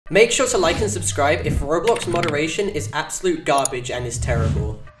Make sure to like and subscribe if Roblox moderation is absolute garbage and is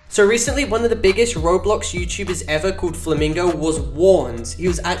terrible. So recently, one of the biggest Roblox YouTubers ever, called Flamingo, was warned. He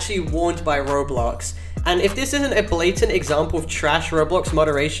was actually warned by Roblox. And if this isn't a blatant example of trash Roblox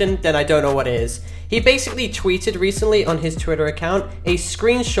moderation, then I don't know what is. He basically tweeted recently on his Twitter account a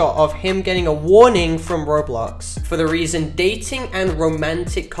screenshot of him getting a warning from Roblox for the reason dating and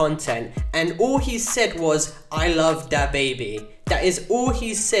romantic content. And all he said was, "I love da baby." That is all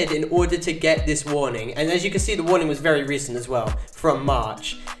he said in order to get this warning. And as you can see, the warning was very recent as well, from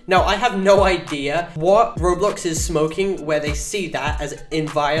March. Now, I have no idea what Roblox is smoking where they see that as in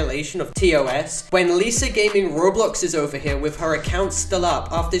violation of TOS. When Lisa Gaming Roblox is over here with her account still up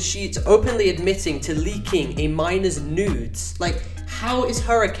after she's openly admitting to leaking a minor's nudes. Like, how is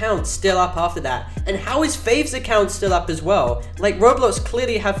her account still up after that? And how is Fave's account still up as well? Like, Roblox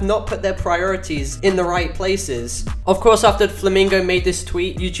clearly have not put their priorities in the right places. Of course, after Flamingo made this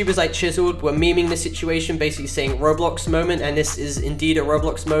tweet, YouTubers like Chiseled were memeing the situation, basically saying Roblox moment, and this is indeed a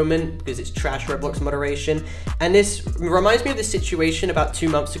Roblox moment because it's trash Roblox moderation. And this reminds me of the situation about 2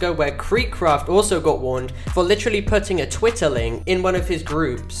 months ago where Creekcraft also got warned for literally putting a Twitter link in one of his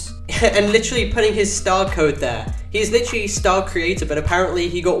groups and literally putting his star code there. He's literally star creator, but apparently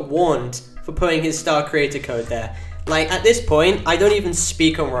he got warned for putting his star creator code there. Like, at this point, I don't even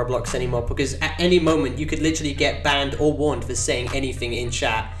speak on Roblox anymore because at any moment you could literally get banned or warned for saying anything in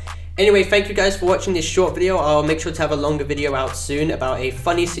chat. Anyway, thank you guys for watching this short video. I'll make sure to have a longer video out soon about a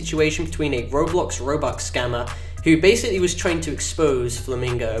funny situation between a Roblox Robux scammer who basically was trying to expose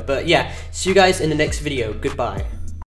Flamingo. But yeah, see you guys in the next video. Goodbye.